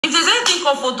If there's anything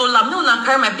called photo lab, me wanna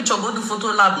carry my picture go do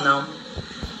photo lab now.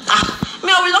 Me,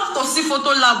 I will love to see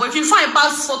photo lab, but if you find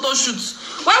past photo shoots,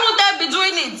 why won't I be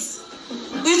doing it?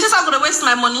 You just have to waste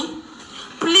my money?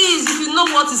 Please, if you know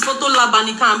what is photo lab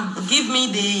and you can give me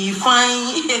the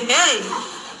fine,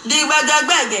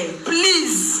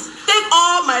 please take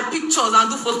all my pictures and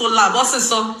do photo lab. Also,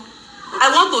 so I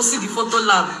want to see the photo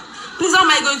lab. Please, how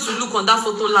am I going to look on that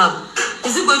photo lab?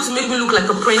 Is it going to make me look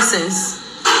like a princess?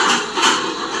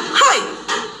 Hi.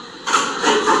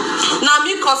 Now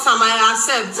me cause I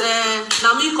accept.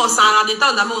 Now me cause I the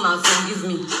time that me una forgive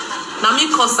me. Now me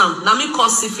cause now me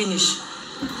cause finish.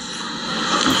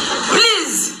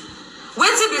 Please,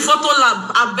 wait till the photo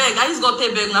lab. I beg. I just got to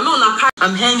beg. Now me una carry.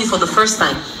 I'm hearing it for the first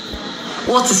time.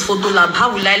 What is photo lab?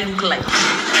 How will I look like?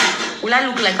 Will I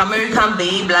look like American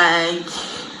Babe? Like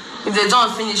if they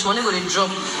don't finish, money go to drop.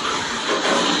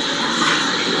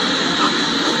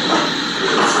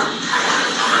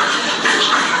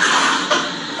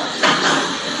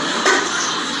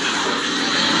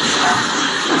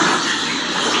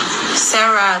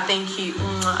 Sarah, thank you.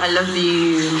 I love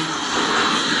you.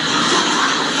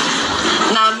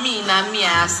 Now me,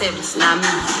 I accept. Now me.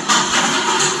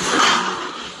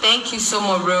 Thank you so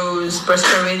much, Rose.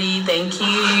 Prosperity, thank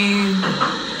you.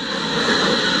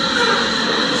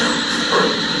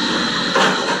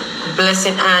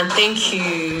 Blessing Ann, thank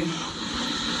you.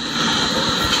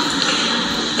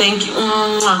 Thank you.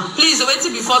 Please wait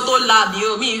till before photo lab.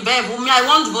 Me, I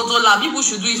want photo lab. People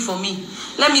should do it for me.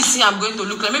 Let me see. I'm going to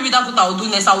look like maybe that's what I will do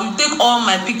next. I will take all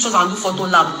my pictures and do photo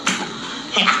lab.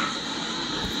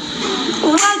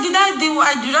 Why did I do?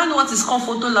 I didn't know what is called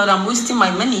photo lab. I'm wasting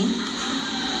my money.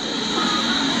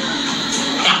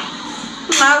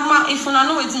 If you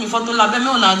know waiting me photo lab, me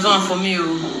una do it for me.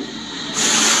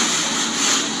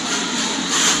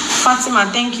 Fatima,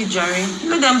 thank you, Jerry.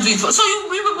 Let them do it for. So you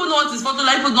people know what is photo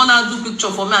lab. People don't know how to do picture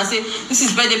for me and say this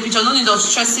is birthday picture. No need of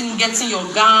stressing, getting your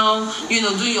gown,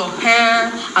 doing your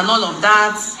hair and all of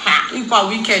that. People are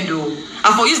wicked though.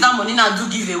 I for use that money now do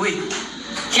giveaway.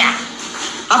 Yeah.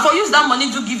 I for use that money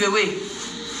to give away.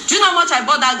 Do you know how much I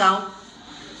bought that gown?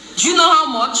 Do you know how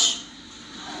much?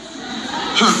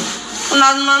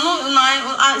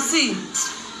 I see.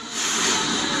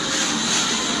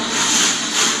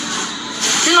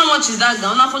 Do you know how much is that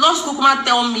gown? Now for those who come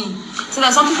tell me, so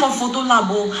there's something called photo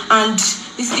labo, and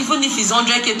even if it's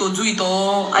 100K to do it,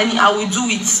 or I will do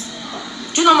it.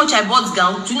 Do you know how much I bought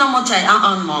gown? Do you know how much I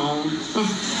earn now?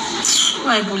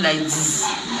 Why people like this?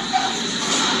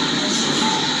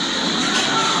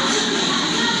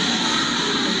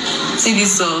 See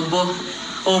this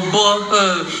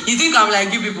you think I'm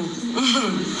like you people?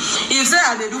 You say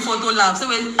I do photo lab, so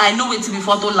I know it to be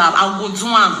photo lab. I will do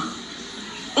one.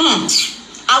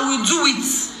 I will do it.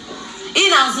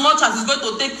 In as much as it's going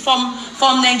to take from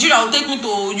Nigeria, it will take me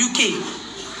to UK.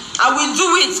 I will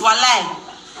do it, walai.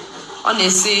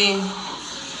 Honestly.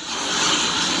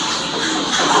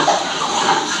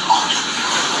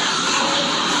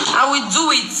 I will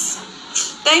do it.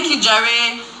 Thank you,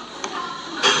 Jerry.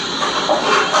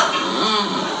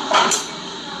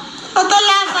 Photo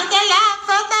lab.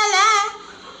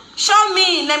 Show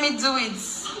me, let me do it.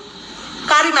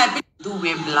 Carry my picture. Do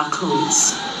wear black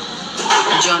clothes.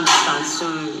 Do you understand? So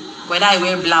whether I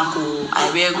wear black or I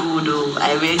wear gold or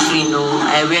I wear green or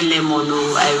I wear lemon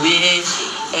or I wear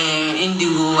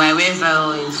indigo, I wear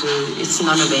violet, so it's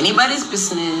none of anybody's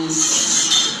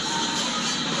business.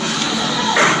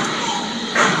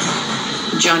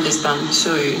 Do you understand?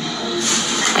 So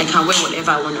I can wear whatever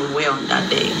I want to wear on that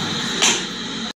day.